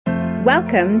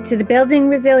Welcome to the Building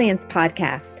Resilience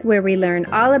podcast, where we learn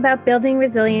all about building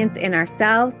resilience in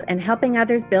ourselves and helping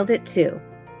others build it too.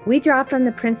 We draw from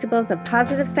the principles of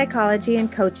positive psychology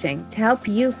and coaching to help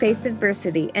you face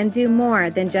adversity and do more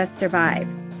than just survive.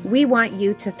 We want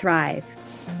you to thrive.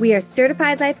 We are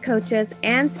certified life coaches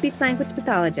and speech-language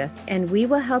pathologists, and we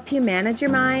will help you manage your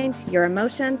mind, your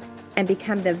emotions, and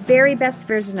become the very best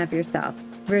version of yourself,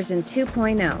 version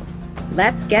 2.0.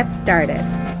 Let's get started.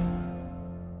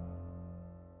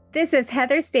 This is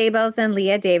Heather Stables and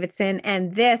Leah Davidson,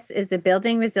 and this is the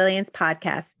Building Resilience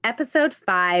podcast, episode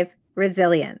 5,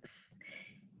 Resilience.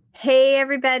 Hey,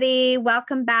 everybody.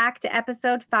 Welcome back to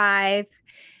episode 5.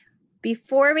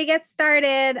 Before we get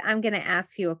started, I'm going to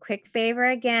ask you a quick favor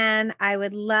again. I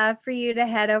would love for you to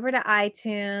head over to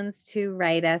iTunes to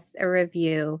write us a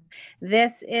review.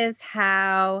 This is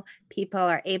how people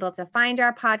are able to find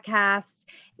our podcast.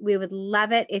 We would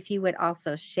love it if you would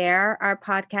also share our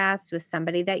podcast with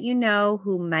somebody that you know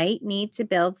who might need to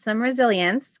build some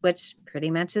resilience, which pretty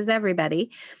much is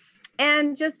everybody.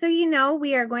 And just so you know,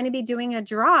 we are going to be doing a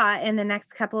draw in the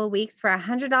next couple of weeks for a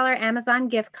 $100 Amazon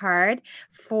gift card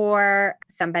for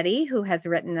somebody who has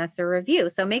written us a review.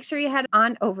 So make sure you head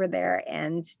on over there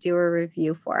and do a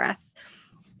review for us.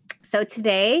 So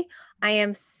today, I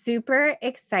am super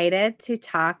excited to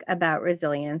talk about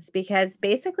resilience because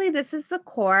basically this is the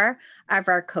core of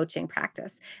our coaching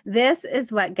practice. This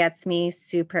is what gets me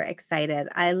super excited.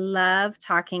 I love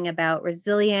talking about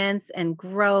resilience and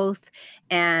growth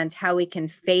and how we can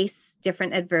face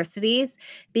different adversities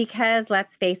because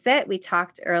let's face it, we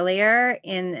talked earlier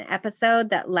in an episode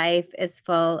that life is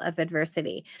full of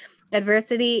adversity.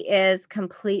 Adversity is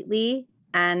completely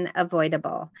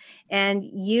unavoidable. And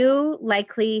you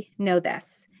likely know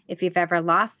this. If you've ever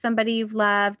lost somebody you've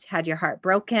loved, had your heart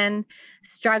broken,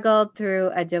 struggled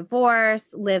through a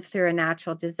divorce, lived through a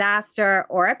natural disaster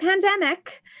or a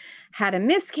pandemic, had a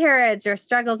miscarriage or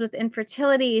struggled with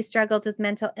infertility, struggled with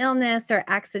mental illness or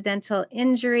accidental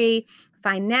injury,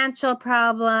 financial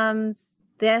problems,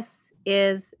 this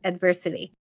is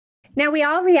adversity. Now, we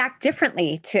all react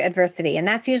differently to adversity, and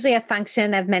that's usually a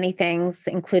function of many things,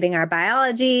 including our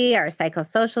biology, our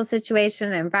psychosocial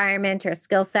situation, environment, or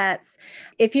skill sets.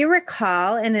 If you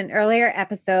recall, in an earlier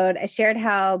episode, I shared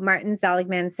how Martin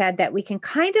Seligman said that we can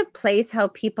kind of place how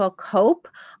people cope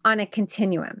on a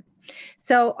continuum.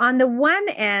 So on the one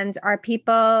end are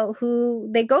people who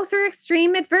they go through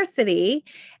extreme adversity,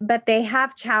 but they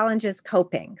have challenges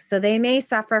coping. So they may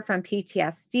suffer from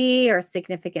PTSD or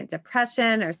significant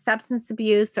depression or substance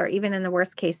abuse, or even in the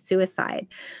worst case, suicide.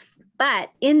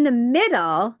 But in the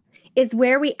middle is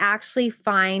where we actually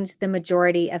find the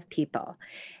majority of people.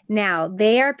 Now,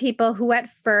 they are people who at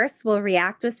first will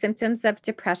react with symptoms of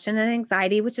depression and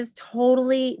anxiety, which is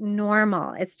totally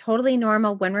normal. It's totally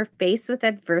normal when we're faced with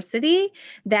adversity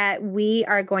that we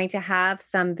are going to have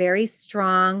some very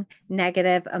strong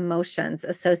negative emotions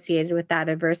associated with that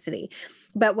adversity.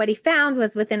 But what he found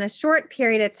was within a short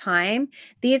period of time,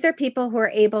 these are people who are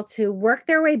able to work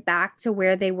their way back to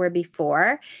where they were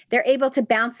before. They're able to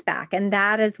bounce back. And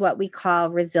that is what we call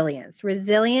resilience.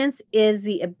 Resilience is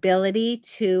the ability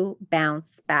to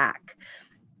bounce back.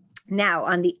 Now,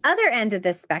 on the other end of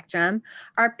the spectrum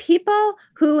are people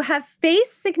who have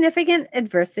faced significant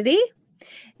adversity.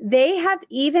 They have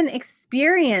even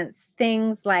experienced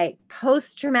things like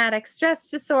post-traumatic stress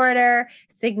disorder,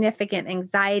 significant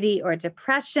anxiety or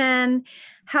depression.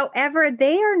 However,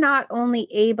 they are not only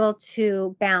able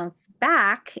to bounce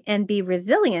back and be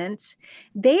resilient,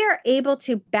 they are able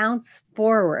to bounce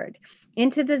forward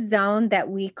into the zone that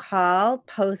we call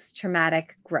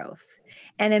post-traumatic growth.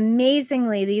 And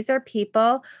amazingly, these are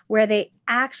people where they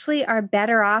actually are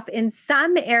better off in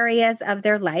some areas of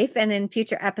their life. And in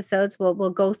future episodes,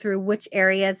 we'll go through which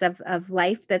areas of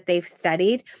life that they've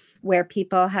studied where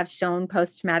people have shown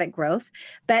post-traumatic growth.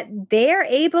 But they are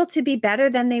able to be better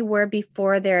than they were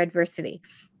before their adversity.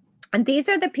 And these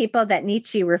are the people that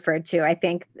Nietzsche referred to, I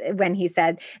think, when he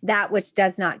said, that which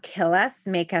does not kill us,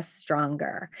 make us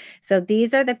stronger. So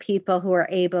these are the people who are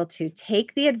able to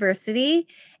take the adversity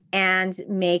and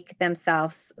make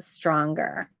themselves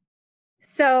stronger.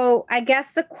 So I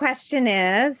guess the question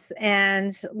is,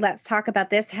 and let's talk about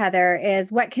this, Heather,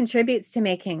 is what contributes to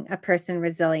making a person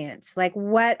resilient? Like,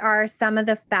 what are some of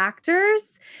the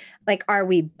factors? Like, are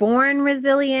we born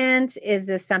resilient? Is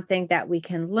this something that we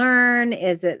can learn?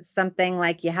 Is it something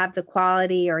like you have the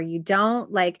quality or you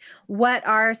don't? Like, what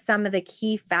are some of the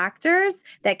key factors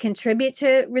that contribute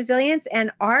to resilience?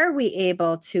 And are we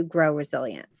able to grow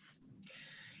resilience?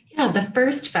 Yeah, the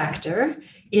first factor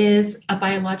is a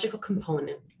biological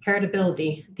component,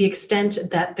 heritability, the extent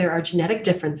that there are genetic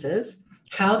differences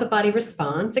how the body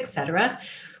responds, etc.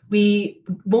 We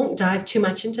won't dive too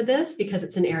much into this because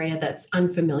it's an area that's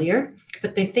unfamiliar,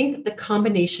 but they think that the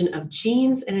combination of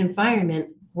genes and environment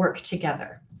work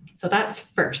together. So that's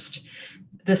first.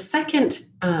 The second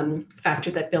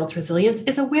factor that builds resilience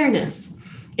is awareness.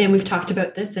 And we've talked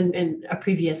about this in a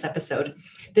previous episode.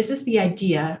 This is the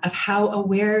idea of how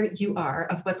aware you are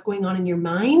of what's going on in your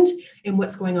mind and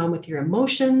what's going on with your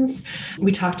emotions.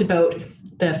 We talked about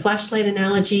the flashlight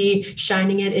analogy,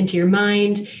 shining it into your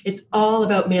mind. It's all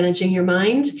about managing your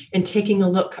mind and taking a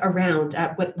look around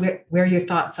at where your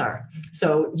thoughts are.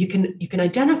 So you can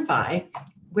identify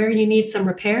where you need some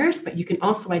repairs, but you can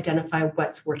also identify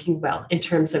what's working well in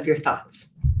terms of your thoughts.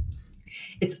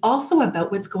 It's also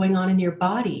about what's going on in your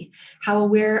body. How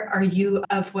aware are you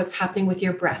of what's happening with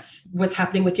your breath, what's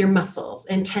happening with your muscles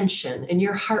and tension and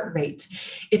your heart rate?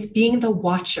 It's being the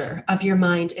watcher of your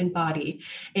mind and body.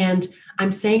 And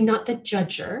I'm saying not the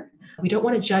judger. We don't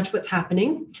want to judge what's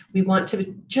happening. We want to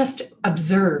just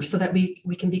observe so that we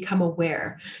can become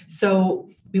aware. So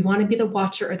we want to be the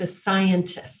watcher or the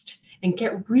scientist and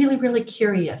get really, really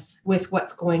curious with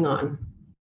what's going on.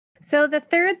 So the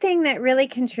third thing that really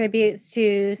contributes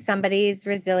to somebody's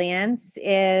resilience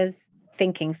is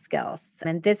thinking skills.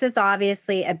 And this is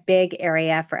obviously a big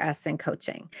area for us in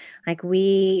coaching. Like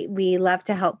we love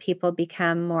to help people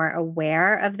become more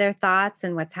aware of their thoughts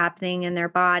and what's happening in their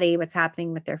body, what's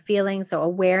happening with their feelings. So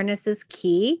awareness is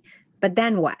key, but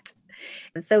then what?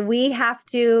 So we have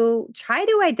to try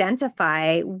to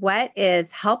identify what is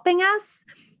helping us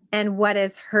and what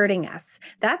is hurting us.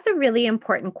 That's a really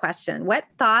important question. What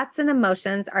thoughts and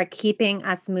emotions are keeping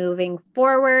us moving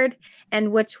forward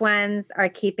and which ones are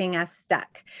keeping us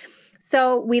stuck?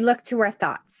 So we look to our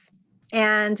thoughts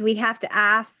and we have to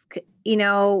ask,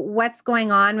 what's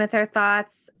going on with our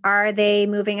thoughts? Are they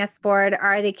moving us forward?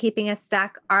 Are they keeping us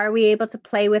stuck? Are we able to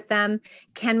play with them?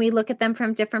 Can we look at them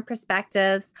from different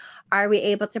perspectives? Are we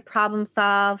able to problem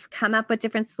solve, come up with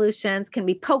different solutions? Can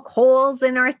we poke holes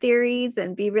in our theories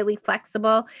and be really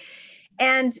flexible?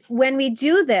 And when we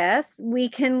do this, we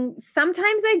can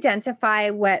sometimes identify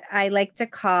what I like to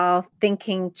call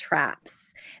thinking traps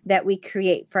that we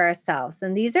create for ourselves.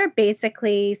 And these are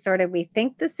basically sort of, we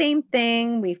think the same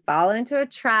thing, we fall into a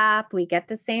trap, we get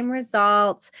the same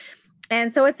results.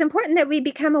 And so it's important that we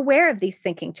become aware of these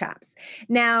thinking traps.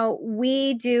 Now,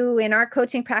 we do in our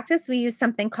coaching practice, we use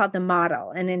something called the model.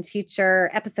 And in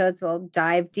future episodes, we'll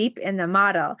dive deep in the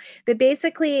model. But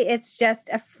basically, it's just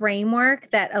a framework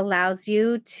that allows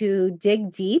you to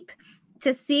dig deep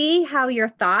to see how your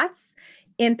thoughts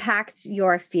impact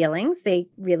your feelings. They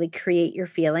really create your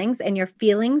feelings, and your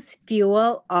feelings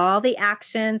fuel all the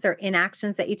actions or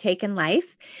inactions that you take in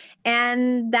life.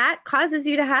 And that causes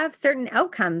you to have certain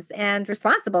outcomes and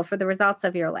responsible for the results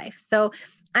of your life. So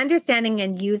understanding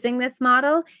and using this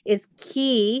model is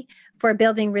key for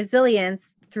building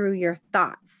resilience through your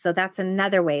thoughts. So that's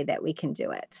another way that we can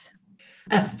do it.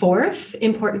 A fourth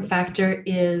important factor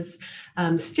is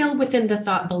still within the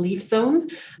thought belief zone,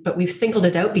 but we've singled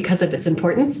it out because of its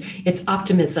importance. It's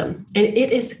optimism, and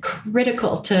it is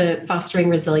critical to fostering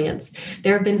resilience.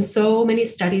 There have been so many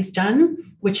studies done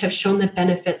which have shown the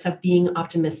benefits of being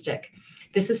optimistic.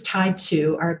 This is tied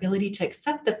to our ability to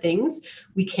accept the things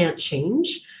we can't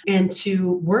change and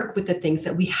to work with the things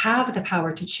that we have the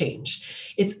power to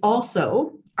change. It's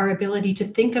also our ability to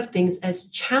think of things as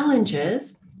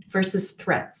challenges versus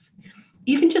threats.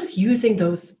 Even just using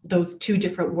those two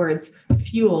different words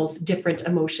fuels different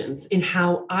emotions in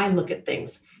how I look at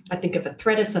things. I think of a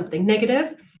threat as something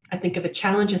negative. I think of a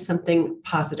challenge as something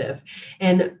positive.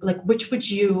 And which word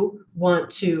would you want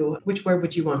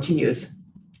to use?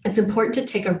 It's important to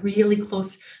take a really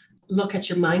close look at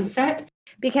your mindset.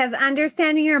 Because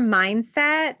understanding your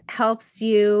mindset helps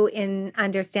you in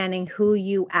understanding who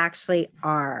you actually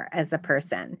are as a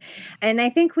person. And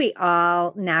I think we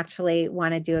all naturally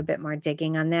want to do a bit more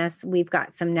digging on this. We've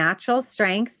got some natural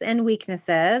strengths and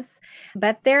weaknesses,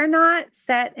 but they're not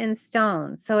set in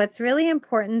stone. So it's really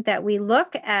important that we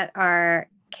look at our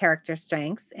character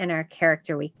strengths and our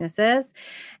character weaknesses,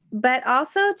 but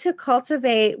also to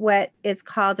cultivate what is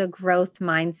called a growth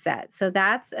mindset. So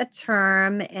that's a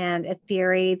term and a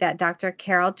theory that Dr.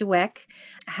 Carol Dweck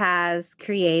has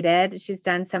created. She's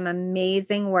done some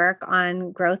amazing work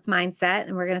on growth mindset,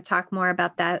 and we're going to talk more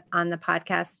about that on the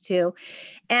podcast too.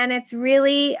 And it's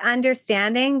really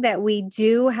understanding that we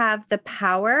do have the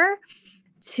power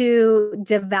to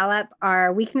develop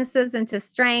our weaknesses into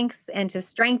strengths and to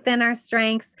strengthen our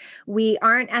strengths. We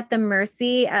aren't at the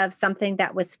mercy of something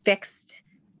that was fixed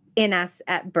in us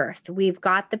at birth. We've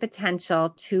got the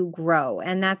potential to grow.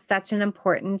 And that's such an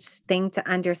important thing to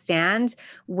understand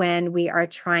when we are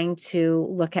trying to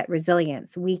look at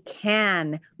resilience. We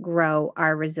can grow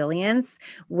our resilience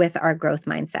with our growth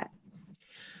mindset.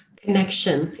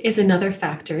 Connection is another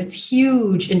factor. It's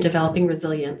huge in developing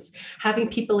resilience. Having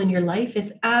people in your life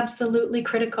is absolutely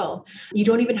critical. You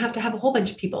don't even have to have a whole bunch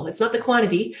of people. It's not the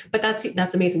quantity, but that's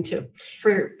amazing too.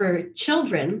 For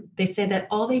children, they say that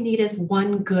all they need is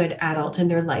one good adult in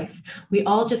their life. We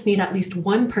all just need at least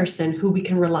one person who we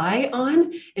can rely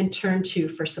on and turn to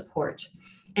for support.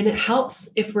 And it helps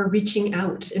if we're reaching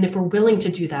out and if we're willing to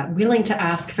do that, willing to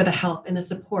ask for the help and the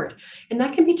support. And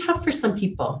that can be tough for some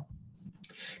people.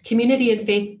 Community and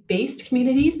faith-based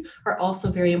communities are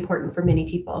also very important for many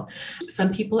people.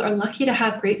 Some people are lucky to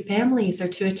have great families or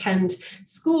to attend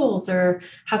schools or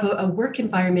have a work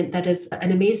environment that is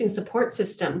an amazing support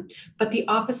system. But the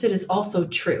opposite is also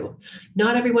true.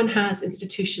 Not everyone has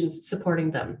institutions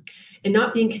supporting them. And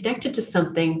not being connected to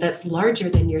something that's larger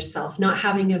than yourself, not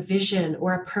having a vision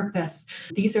or a purpose.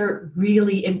 These are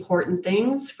really important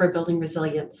things for building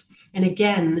resilience. And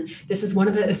again, this is one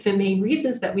of the main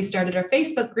reasons that we started our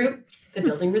Facebook group, the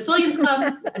Building Resilience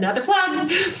Club. Another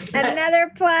plug.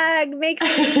 Another plug. Make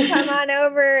sure you come on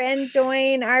over and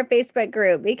join our Facebook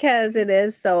group because it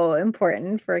is so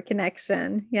important for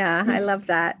connection. Yeah, I love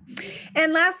that.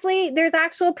 And lastly, there's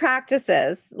actual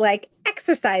practices like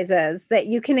exercises that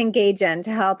you can engage in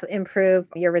to help improve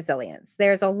your resilience.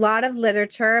 There's a lot of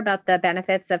literature about the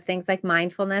benefits of things like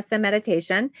mindfulness and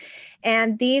meditation.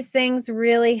 And these things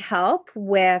really help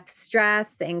with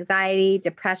stress, anxiety,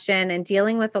 depression, and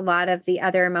dealing with a lot of the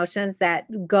other emotions that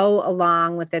go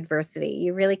along with adversity.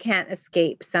 You really can't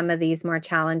escape some of these more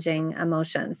challenging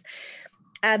emotions.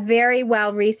 A very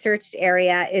well-researched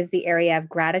area is the area of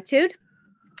gratitude,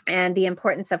 and the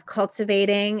importance of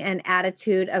cultivating an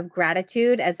attitude of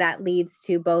gratitude as that leads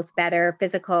to both better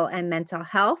physical and mental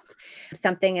health.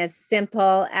 Something as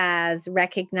simple as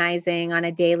recognizing on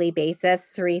a daily basis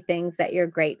 3 things that you're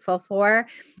grateful for.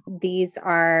 These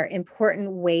are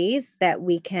important ways that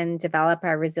we can develop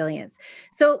our resilience.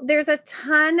 So there's a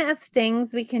ton of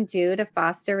things we can do to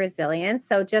foster resilience.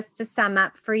 So just to sum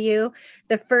up for you,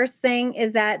 the first thing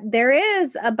is that there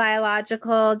is a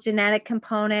biological genetic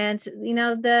component.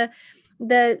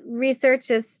 The research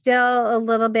is still a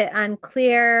little bit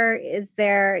unclear. Is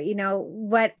there,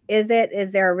 what is it?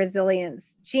 Is there a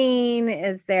resilience gene?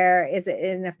 Is it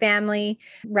in the family,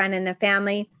 run in the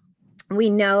family? We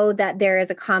know that there is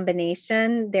a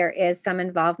combination. There is some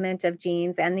involvement of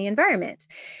genes and the environment.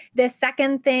 The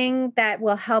second thing that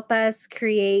will help us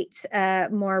create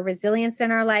more resilience in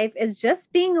our life is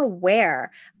just being aware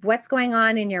of what's going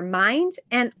on in your mind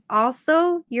and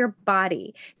also your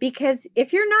body. Because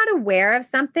if you're not aware of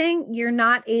something, you're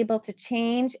not able to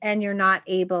change and you're not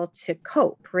able to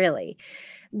cope, really.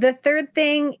 The third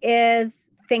thing is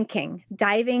thinking,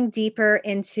 diving deeper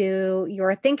into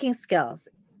your thinking skills.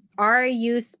 Are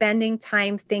you spending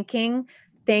time thinking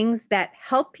things that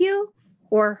help you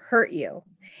or hurt you?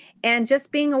 And just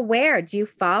being aware, do you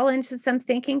fall into some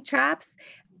thinking traps?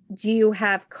 Do you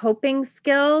have coping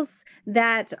skills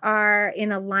that are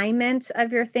in alignment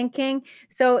of your thinking?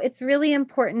 So it's really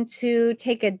important to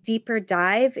take a deeper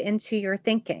dive into your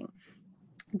thinking.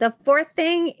 The fourth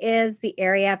thing is the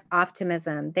area of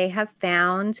optimism. They have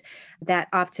found that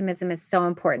optimism is so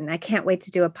important. I can't wait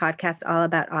to do a podcast all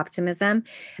about optimism,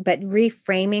 but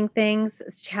reframing things,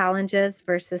 challenges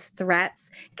versus threats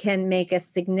can make a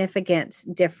significant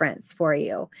difference for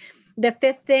you. The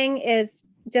fifth thing is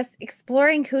just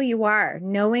exploring who you are,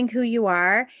 knowing who you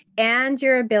are and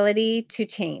your ability to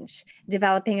change,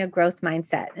 developing a growth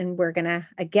mindset. And we're going to,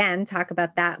 again, talk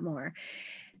about that more.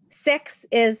 6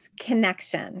 is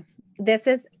connection. This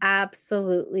is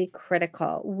absolutely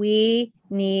critical. We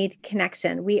need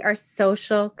connection. We are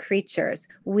social creatures.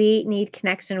 We need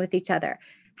connection with each other.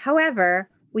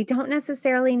 However, we don't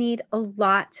necessarily need a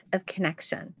lot of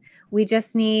connection. We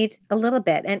just need a little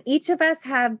bit. And each of us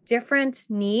have different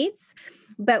needs,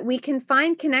 but we can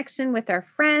find connection with our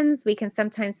friends. We can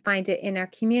sometimes find it in our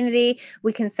community.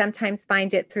 We can sometimes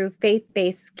find it through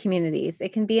faith-based communities.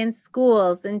 It can be in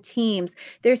schools and teams.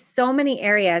 There's so many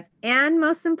areas. And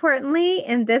most importantly,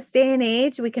 in this day and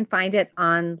age, we can find it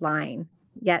online.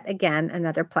 Yet again,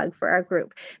 another plug for our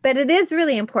group. But it is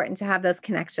really important to have those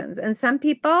connections. And some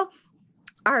people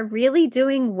are really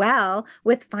doing well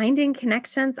with finding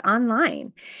connections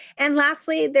online. And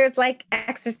lastly, there's like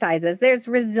exercises. There's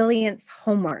resilience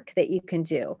homework that you can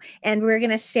do. And we're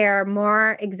going to share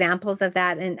more examples of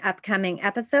that in upcoming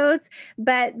episodes.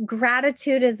 But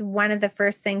gratitude is one of the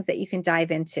first things that you can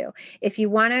dive into. If you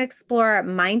want to explore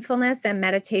mindfulness and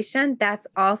meditation, that's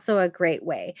also a great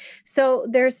way. So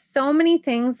there's so many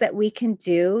things that we can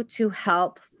do to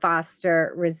help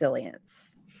foster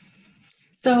resilience.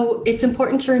 So it's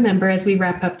important to remember as we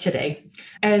wrap up today,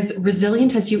 as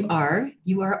resilient as you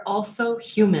are also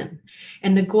human.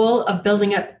 And the goal of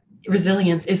building up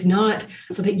resilience is not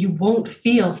so that you won't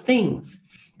feel things.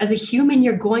 As a human,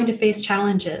 you're going to face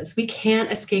challenges. We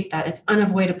can't escape that. It's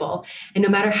unavoidable. And no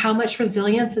matter how much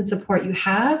resilience and support you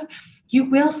have, you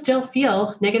will still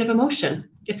feel negative emotion.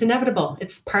 It's inevitable.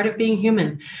 It's part of being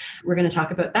human. We're going to talk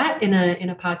about that in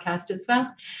a podcast as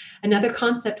well. Another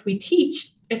concept we teach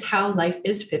is how life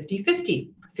is 50-50.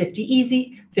 50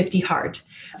 easy, 50 hard,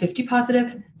 50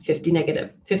 positive, 50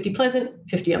 negative, 50 pleasant,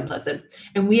 50 unpleasant.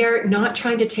 And we are not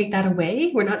trying to take that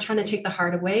away. We're not trying to take the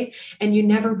hard away, and you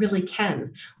never really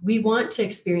can. We want to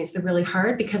experience the really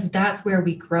hard because that's where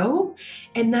we grow,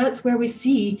 and that's where we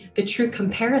see the true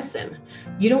comparison.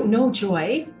 You don't know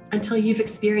joy until you've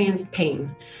experienced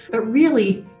pain. But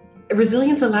really,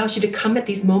 resilience allows you to come at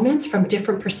these moments from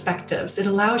different perspectives. It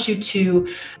allows you to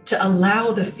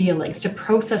allow the feelings, to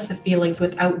process the feelings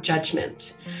without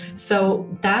judgment. So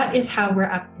that is how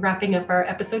we're wrapping up our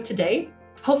episode today.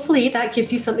 Hopefully that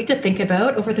gives you something to think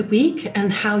about over the week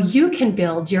and how you can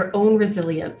build your own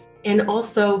resilience. And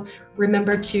also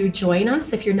remember to join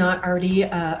us if you're not already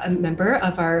a member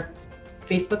of our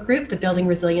Facebook group, the Building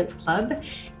Resilience Club.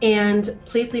 And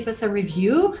please leave us a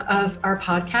review of our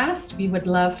podcast. We would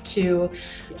love to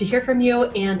hear from you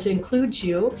and to include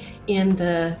you in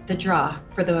the draw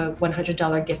for the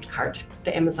 $100 gift card,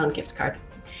 the Amazon gift card.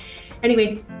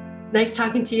 Anyway, nice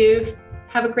talking to you.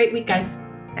 Have a great week, guys.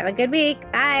 Have a good week.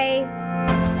 Bye.